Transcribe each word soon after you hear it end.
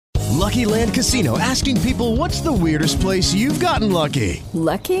Lucky Land Casino, asking people, what's the weirdest place you've gotten lucky?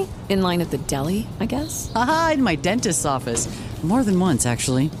 Lucky? In line at the deli, I guess? Aha, in my dentist's office. More than once,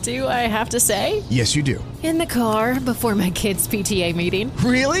 actually. Do I have to say? Yes, you do. In the car before my kids' PTA meeting.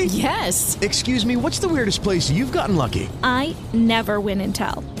 Really? Yes. Excuse me, what's the weirdest place you've gotten lucky? I never win and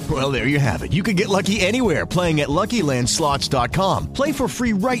tell. Well, there you have it. You can get lucky anywhere, playing at LuckyLandSlots.com. Play for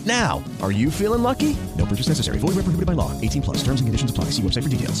free right now. Are you feeling lucky? No purchase necessary. Void where prohibited by law. 18 plus. Terms and conditions apply. See website for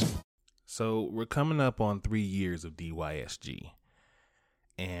details. So we're coming up on 3 years of DYSG.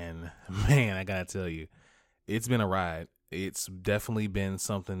 And, man, I got to tell you, it's been a ride. It's definitely been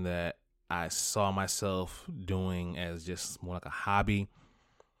something that I saw myself doing as just more like a hobby.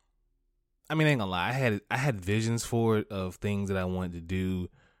 I mean, I ain't gonna lie. I had visions for it of things that I wanted to do,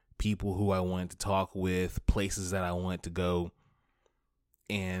 people who I wanted to talk with, places that I wanted to go.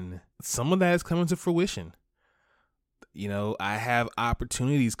 And some of that is coming to fruition. You know, I have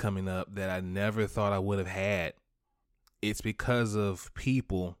opportunities coming up that I never thought I would have had. It's because of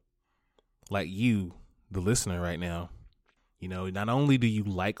people like you, the listener right now. You know, not only do you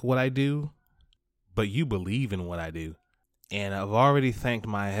like what I do, but you believe in what I do. And I've already thanked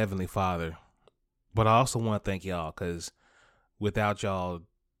my Heavenly Father, but I also want to thank y'all, because without y'all,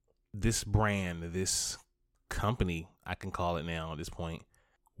 this brand, this company, I can call it now at this point,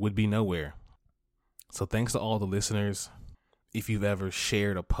 would be nowhere. So thanks to all the listeners. If you've ever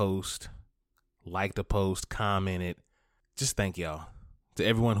shared a post, liked a post, commented, just thank y'all. To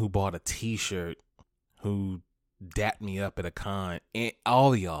everyone who bought a t-shirt, who dapped me up at a con, and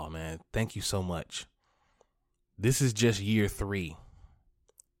all of y'all, man, thank you so much. This is just year 3.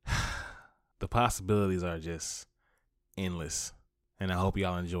 The possibilities are just endless, and I hope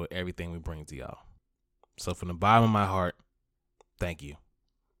y'all enjoy everything we bring to y'all. So from the bottom of my heart, thank you.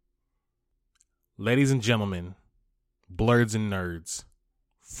 Ladies and gentlemen, blurs and nerds,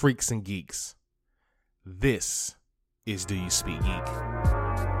 freaks and geeks, this is Do You Speak Geek?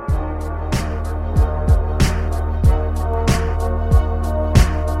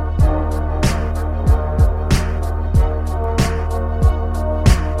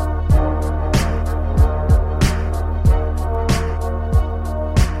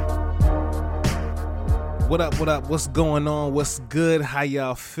 What up, what up? What's going on? What's good? How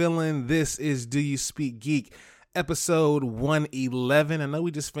y'all feeling? This is Do You Speak Geek, episode 111. I know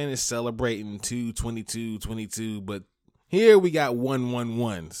we just finished celebrating 2/22/22, but here we got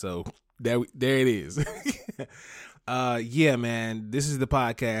 111. So there it is. Yeah, man, this is the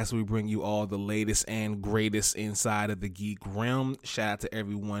podcast where we bring you all the latest and greatest inside of the geek realm. Shout out to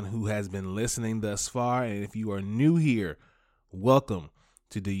everyone who has been listening thus far. And if you are new here, welcome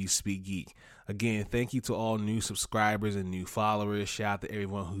to Do You Speak Geek. Again, thank you to all new subscribers and new followers. Shout out to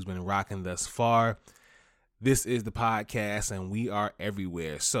everyone who's been rocking thus far. This is the podcast, and we are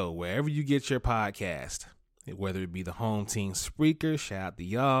everywhere. So wherever you get your podcast, whether it be the home team Spreaker, shout out to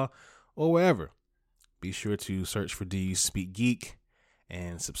y'all, or wherever, be sure to search for Do You Speak Geek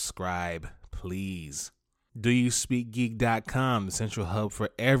and subscribe, please. DoYouSpeakGeek.com, the central hub for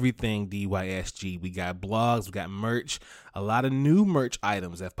everything DYSG. We got blogs, we got merch, a lot of new merch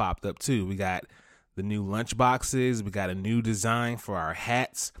items have popped up too. We got the new lunch boxes, we got a new design for our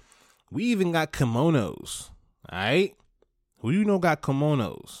hats. We even got kimonos, all right? Who you know got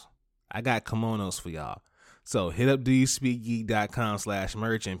kimonos? I got kimonos for y'all. So hit up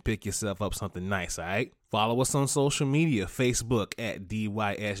DoYouSpeakGeek.com/merch and pick yourself up something nice, all right? Follow us on social media, Facebook at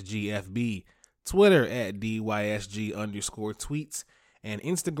DYSGFB, Twitter at DYSG_tweets, and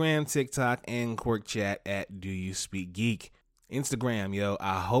Instagram, TikTok, and QuirkChat at Do You Speak Geek. Instagram, yo,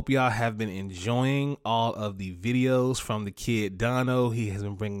 I hope y'all have been enjoying all of the videos from the kid Dono. He has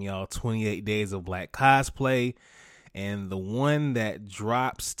been bringing y'all 28 Days of Black cosplay, and the one that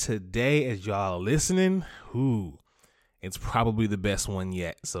drops today as y'all are listening, it's probably the best one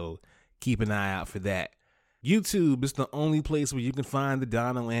yet, so keep an eye out for that. YouTube is the only place where you can find the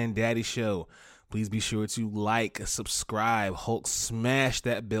Dono and Daddy Show. Please be sure to like, subscribe, Hulk, smash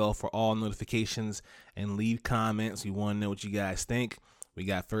that bell for all notifications, and leave comments. We want to know what you guys think. We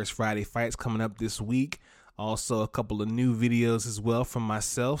got First Friday Fights coming up this week. Also, a couple of new videos as well from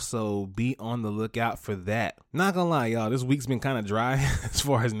myself, so be on the lookout for that. Not gonna lie, y'all, this week's been kind of dry as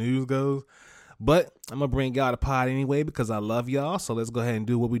far as news goes, but I'm gonna bring y'all the pod anyway because I love y'all. So let's go ahead and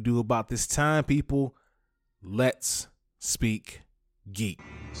do what we do about this time, people. Let's speak geek.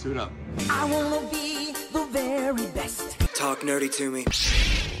 Suit up. I wanna be the very best. Talk nerdy to me.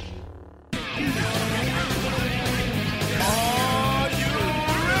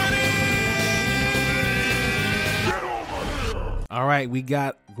 All right, we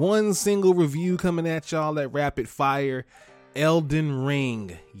got one single review coming at y'all at rapid fire. Elden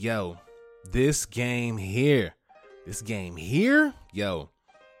Ring. Yo, this game here, yo,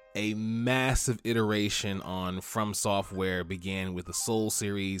 a massive iteration on From Software began with the Soul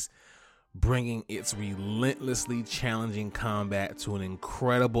series, bringing its relentlessly challenging combat to an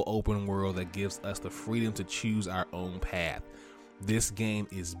incredible open world that gives us the freedom to choose our own path. This game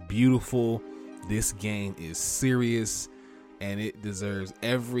is beautiful, this game is serious, and it deserves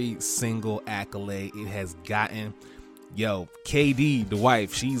every single accolade it has gotten. Yo, KD, the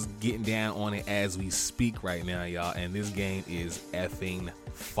wife, she's getting down on it as we speak right now, y'all, and this game is effing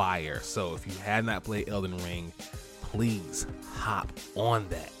fire. So if you have not played Elden Ring, please hop on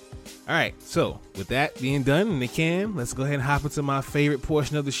that. All right, so with that being done, Nikan, let's go ahead and hop into my favorite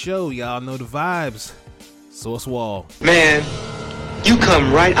portion of the show. Y'all know the vibes. Source Wall. Man, you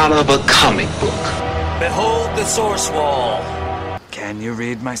come right out of a comic book. Behold the Source Wall. Can you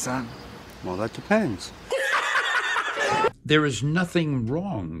read, my son? Well, that depends. There is nothing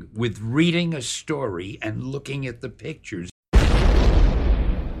wrong with reading a story and looking at the pictures.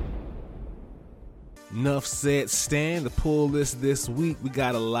 Enough said, Stan. To pull this week, we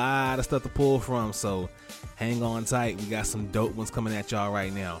got a lot of stuff to pull from, so hang on tight. We got some dope ones coming at y'all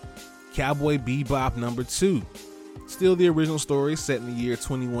right now. Cowboy Bebop #2. Still the original story, set in the year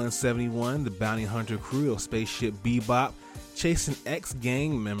 2171. The bounty hunter crew of Spaceship Bebop chase an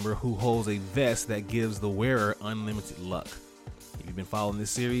ex-gang member who holds a vest that gives the wearer unlimited luck. If you've been following this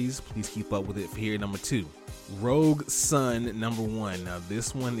series, please keep up with it for here. #2. Rogue Sun #1. Now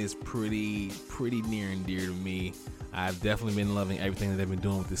this one is pretty near and dear to me. I've definitely been loving everything that they've been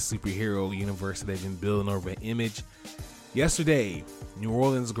doing with this superhero universe that they've been building over at Image. Yesterday, New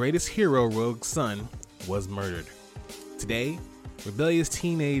Orleans' greatest hero, Rogue Sun, was murdered. Today, rebellious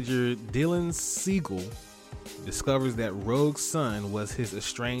teenager Dylan Siegel discovers that Rogue's son was his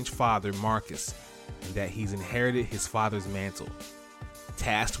estranged father, Marcus, and that he's inherited his father's mantle.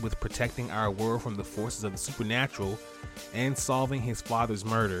 Tasked with protecting our world from the forces of the supernatural and solving his father's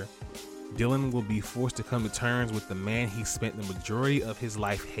murder, Dylan will be forced to come to terms with the man he spent the majority of his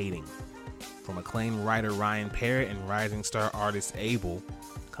life hating. From acclaimed writer Ryan Parrott and rising star artist Abel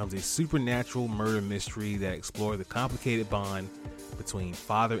comes a supernatural murder mystery that explores the complicated bond between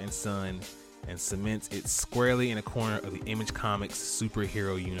father and son and cements it squarely in a corner of the Image Comics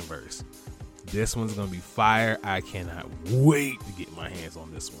superhero universe. This one's gonna be fire. I cannot wait to get my hands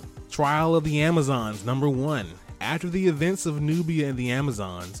on this one. Trial of the Amazons #1. After the events of Nubia and the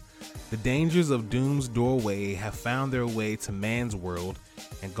Amazons, the dangers of Doom's doorway have found their way to man's world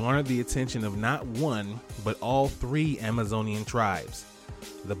and garnered the attention of not one, but all 3 Amazonian tribes.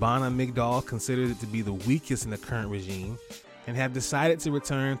 The Bana Migdal considered it to be the weakest in the current regime and have decided to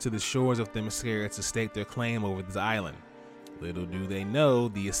return to the shores of Themyscira to stake their claim over this island. Little do they know,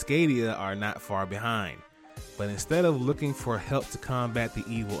 the Escadia are not far behind. But instead of looking for help to combat the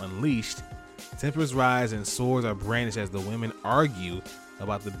evil unleashed, tempers rise and swords are brandished as the women argue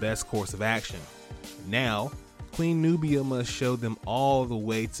about the best course of action. Now, Queen Nubia must show them all the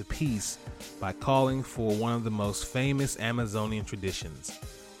way to peace by calling for one of the most famous Amazonian traditions,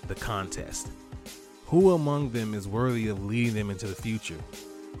 the contest. Who among them is worthy of leading them into the future?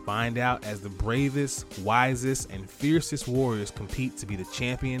 Find out as the bravest, wisest, and fiercest warriors compete to be the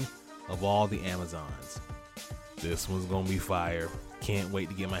champion of all the Amazons. This one's gonna be fire. Can't wait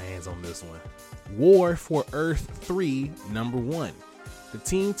to get my hands on this one. War for Earth 3 #1. The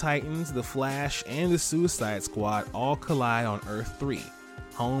Teen Titans, the Flash, and the Suicide Squad all collide on Earth 3,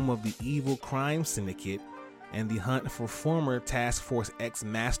 home of the evil crime syndicate and the hunt for former Task Force X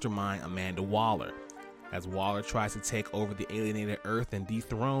mastermind Amanda Waller. As Waller tries to take over the alienated Earth and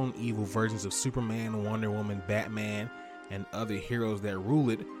dethrone evil versions of Superman, Wonder Woman, Batman, and other heroes that rule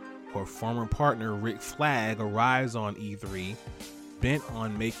it, her former partner Rick Flag arrives on E3, bent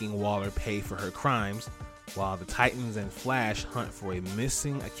on making Waller pay for her crimes, while the Titans and Flash hunt for a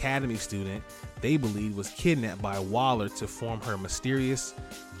missing Academy student they believe was kidnapped by Waller to form her mysterious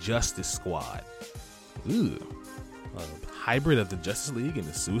Justice Squad. Ooh, a hybrid of the Justice League and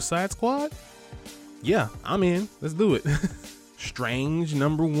the Suicide Squad? Yeah, I'm in. Let's do it. Strange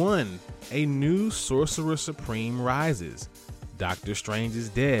 #1. A new Sorcerer Supreme rises. Doctor Strange is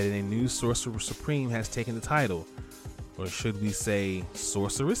dead and a new Sorcerer Supreme has taken the title. Or should we say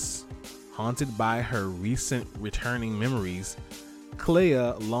sorceress? Haunted by her recent returning memories,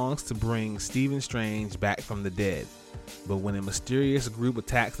 Clea longs to bring Stephen Strange back from the dead. But when a mysterious group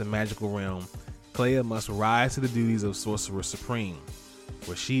attacks the magical realm, Clea must rise to the duties of Sorcerer Supreme,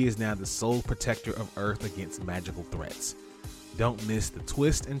 for she is now the sole protector of Earth against magical threats. Don't miss the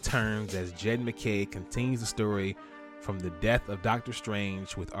twists and turns as Jed MacKay continues the story from the death of Doctor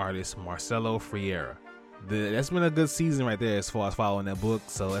Strange with artist Marcelo Freire. That's been a good season right there as far as following that book.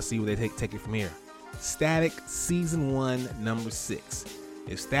 So let's see where they take it from here. Static Season 1, Number 6.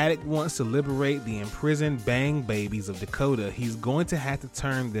 If Static wants to liberate the imprisoned Bang Babies of Dakota, he's going to have to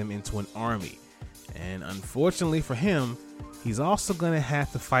turn them into an army. And unfortunately for him, he's also going to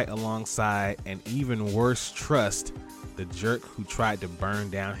have to fight alongside and even worse trust the jerk who tried to burn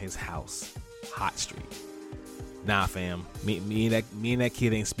down his house, Hot Street. Nah, fam, me and that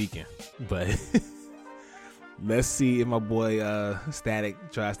kid ain't speaking, but let's see if my boy Static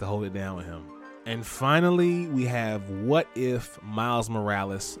tries to hold it down with him. And finally, we have What If Miles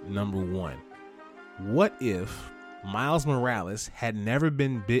Morales number 1. What if Miles Morales had never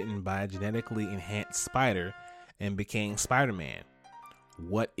been bitten by a genetically enhanced spider and became Spider-Man?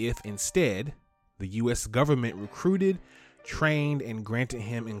 What if instead the US government recruited, trained, and granted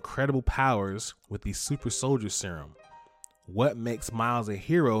him incredible powers with the super soldier serum? What makes Miles a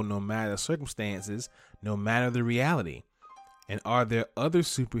hero no matter the circumstances, no matter the reality? And are there other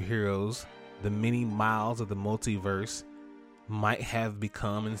superheroes the many Miles of the multiverse might have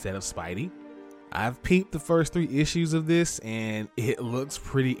become instead of Spidey? I've peeped the first 3 issues of this and it looks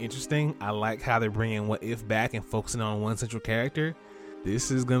pretty interesting. I like how they're bringing What If back and focusing on one central character.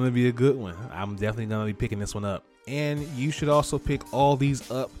 This is going to be a good one. I'm definitely going to be picking this one up. And you should also pick all these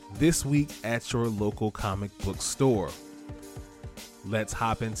up this week at your local comic book store. Let's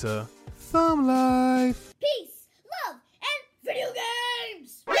hop into Thumb Life. Peace, love, and video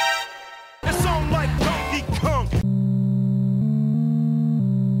games! It's on like Donkey Kong.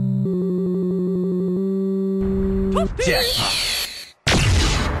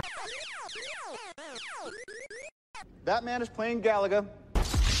 That man is playing Galaga.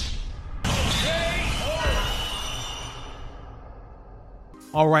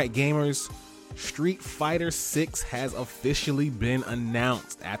 All right, gamers. Street Fighter 6 has officially been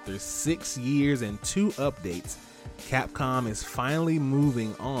announced. After 6 years and 2 updates, Capcom is finally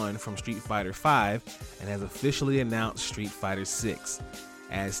moving on from Street Fighter 5 and has officially announced Street Fighter 6.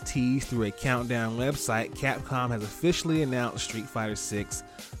 As teased through a Countdown website, Capcom has officially announced Street Fighter 6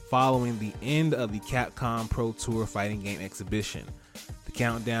 following the end of the Capcom Pro Tour fighting game exhibition. The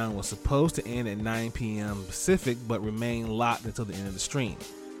countdown was supposed to end at 9 p.m. Pacific, but remained locked until the end of the stream.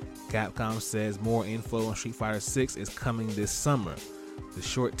 Capcom says more info on Street Fighter 6 is coming this summer. The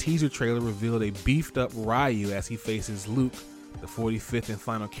short teaser trailer revealed a beefed up Ryu as he faces Luke, the 45th and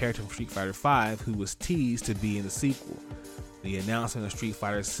final character from Street Fighter 5, who was teased to be in the sequel. The announcement of Street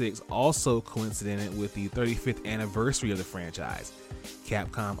Fighter 6 also coincided with the 35th anniversary of the franchise.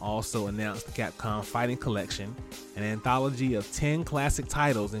 Capcom also announced the Capcom Fighting Collection, an anthology of 10 classic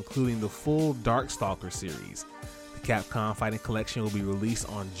titles including the full Darkstalker series. The Capcom Fighting Collection will be released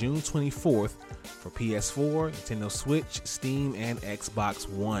on June 24th for PS4, Nintendo Switch, Steam, and Xbox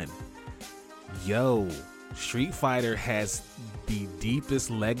One. Yo, Street Fighter has the deepest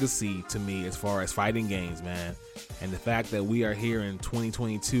legacy to me as far as fighting games, man. And the fact that we are here in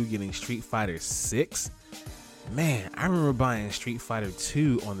 2022 getting Street Fighter 6, man, I remember buying Street Fighter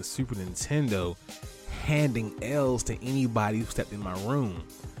 2 on the Super Nintendo, handing L's to anybody who stepped in my room.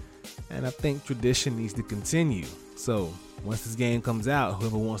 And I think tradition needs to continue. So once this game comes out,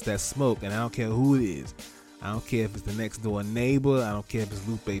 whoever wants that smoke, and I don't care who it is, I don't care if it's the next door neighbor, I don't care if it's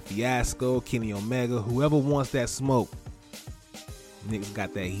Lupe Fiasco, Kenny Omega, whoever wants that smoke, niggas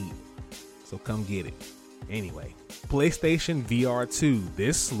got that heat. So come get it. Anyway, PlayStation VR 2.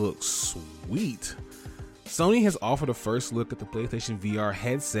 This looks sweet. Sony has offered a first look at the PlayStation VR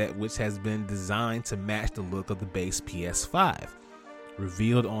headset, which has been designed to match the look of the base PS5.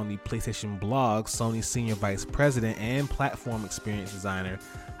 Revealed on the PlayStation blog, Sony's senior vice president and platform experience designer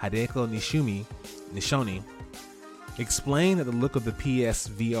Hideko Nishoni explained that the look of the PS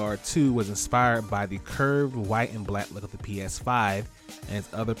VR 2 was inspired by the curved white and black look of the PS5 and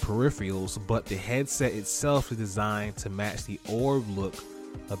its other peripherals, but the headset itself is designed to match the orb look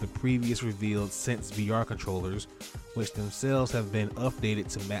of the previous revealed Sense VR controllers, which themselves have been updated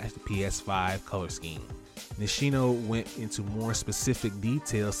to match the PS5 color scheme. Nishino went into more specific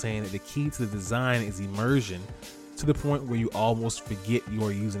detail, saying that the key to the design is immersion, to the point where you almost forget you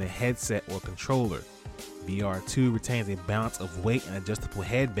are using a headset or controller. VR 2 retains a balance of weight and adjustable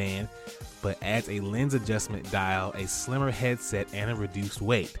headband, but adds a lens adjustment dial, a slimmer headset, and a reduced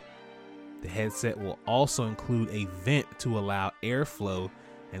weight. The headset will also include a vent to allow airflow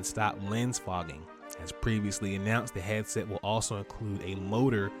and stop lens fogging. As previously announced, the headset will also include a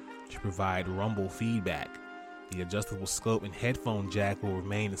motor to provide rumble feedback. The adjustable scope and headphone jack will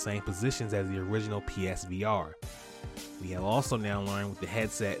remain in the same positions as the original PSVR. We have also now learned what the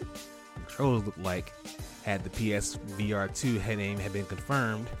headset controllers look like had the PSVR 2 head name had been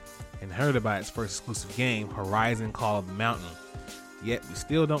confirmed, and heard about its first exclusive game, Horizon Call of the Mountain. Yet we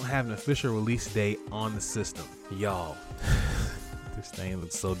still don't have an official release date on the system. Y'all, this thing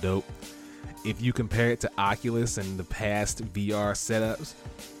looks so dope. If you compare it to Oculus and the past VR setups,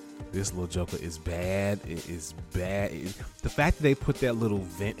 this little joker is bad. It is bad. The fact that they put that little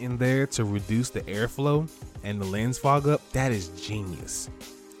vent in there to reduce the airflow and the lens fog up, that is genius.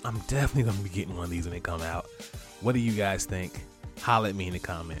 I'm definitely going to be getting one of these when they come out. What do you guys think? Holla at me in the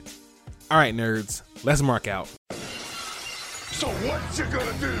comments. All right, nerds, let's mark out. So what you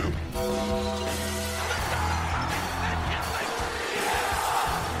gonna do?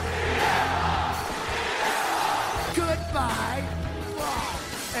 Goodbye,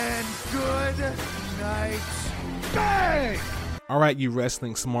 and good night. Bang! All right, you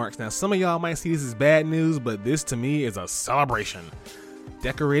wrestling smarks. Now, some of y'all might see this as bad news, but this to me is a celebration.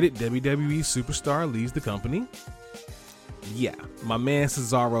 Decorated WWE superstar leaves the company. Yeah, my man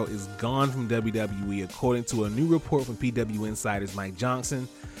Cesaro is gone from WWE according to a new report from PW Insider's Mike Johnson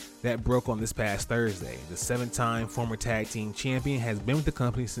that broke on this past Thursday. The 7-time former tag team champion has been with the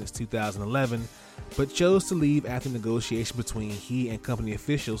company since 2011, but chose to leave after negotiation between he and company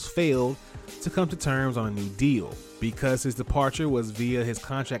officials failed to come to terms on a new deal. Because his departure was via his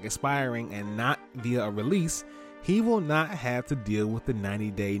contract expiring and not via a release, he will not have to deal with the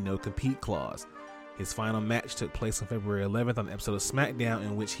 90-day no-compete clause. His final match took place on February 11th on an episode of SmackDown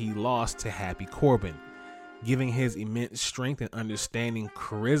in which he lost to Happy Corbin. Giving his immense strength and understanding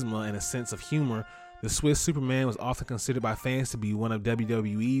charisma and a sense of humor, the Swiss Superman was often considered by fans to be one of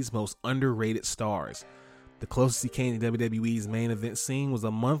WWE's most underrated stars. The closest he came to WWE's main event scene was a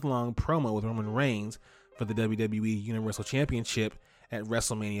month-long promo with Roman Reigns for the WWE Universal Championship at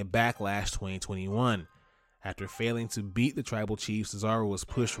WrestleMania Backlash 2021. After failing to beat the Tribal Chief, Cesaro was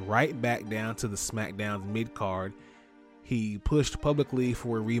pushed right back down to the SmackDown's mid-card. He pushed publicly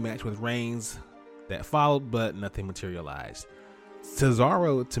for a rematch with Reigns that followed, but nothing materialized.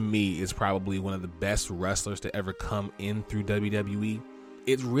 Cesaro, to me, is probably one of the best wrestlers to ever come in through WWE.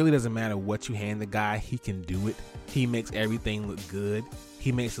 It really doesn't matter what you hand the guy, he can do it. He makes everything look good.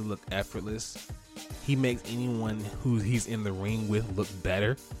 He makes it look effortless. He makes anyone who he's in the ring with look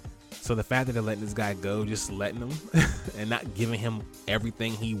better. So the fact that they're letting this guy go, just letting him and not giving him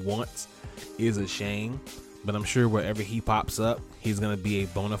everything he wants is a shame. But I'm sure wherever he pops up, he's going to be a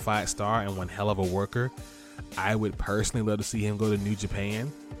bona fide star and one hell of a worker. I would personally love to see him go to New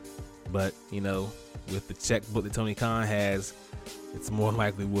Japan. But, you know, with the checkbook that Tony Khan has, it's more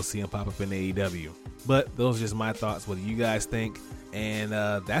likely we'll see him pop up in AEW. But those are just my thoughts. What do you guys think? And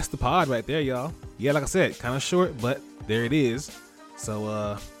that's the pod right there, y'all. Yeah, like I said, kind of short, but there it is.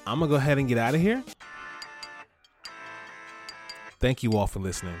 So I'm going to go ahead and get out of here. Thank you all for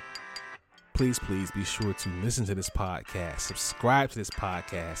listening. Please be sure to listen to this podcast. Subscribe to this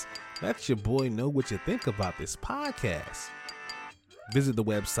podcast. Let your boy know what you think about this podcast. Visit the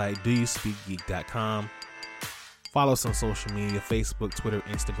website, doyouspeakgeek.com. Follow us on social media, Facebook, Twitter,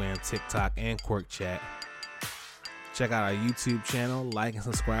 Instagram, TikTok, and QuirkChat. Check out our YouTube channel. Like and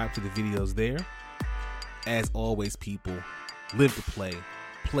subscribe to the videos there. As always, people, live to play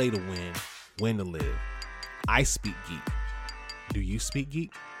to win to live. I speak geek. Do you speak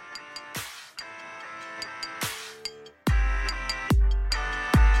geek?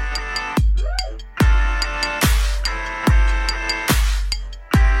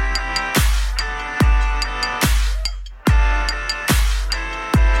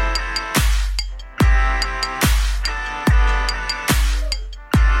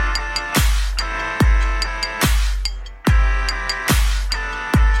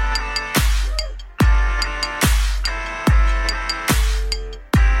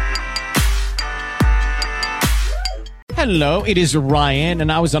 Hello, it is Ryan,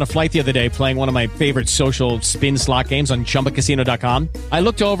 and I was on a flight the other day playing one of my favorite social spin slot games on ChumbaCasino.com. I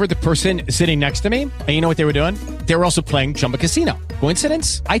looked over at the person sitting next to me, and you know what they were doing? They were also playing Chumba Casino.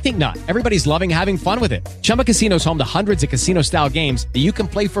 Coincidence? I think not. Everybody's loving having fun with it. Chumba Casino is home to hundreds of casino-style games that you can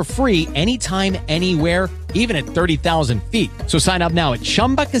play for free anytime, anywhere, even at 30,000 feet. So sign up now at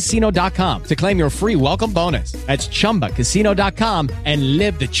ChumbaCasino.com to claim your free welcome bonus. That's ChumbaCasino.com and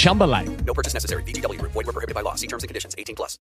live the Chumba life. No purchase necessary. VGW. Void where prohibited by law. See terms and conditions. 18+.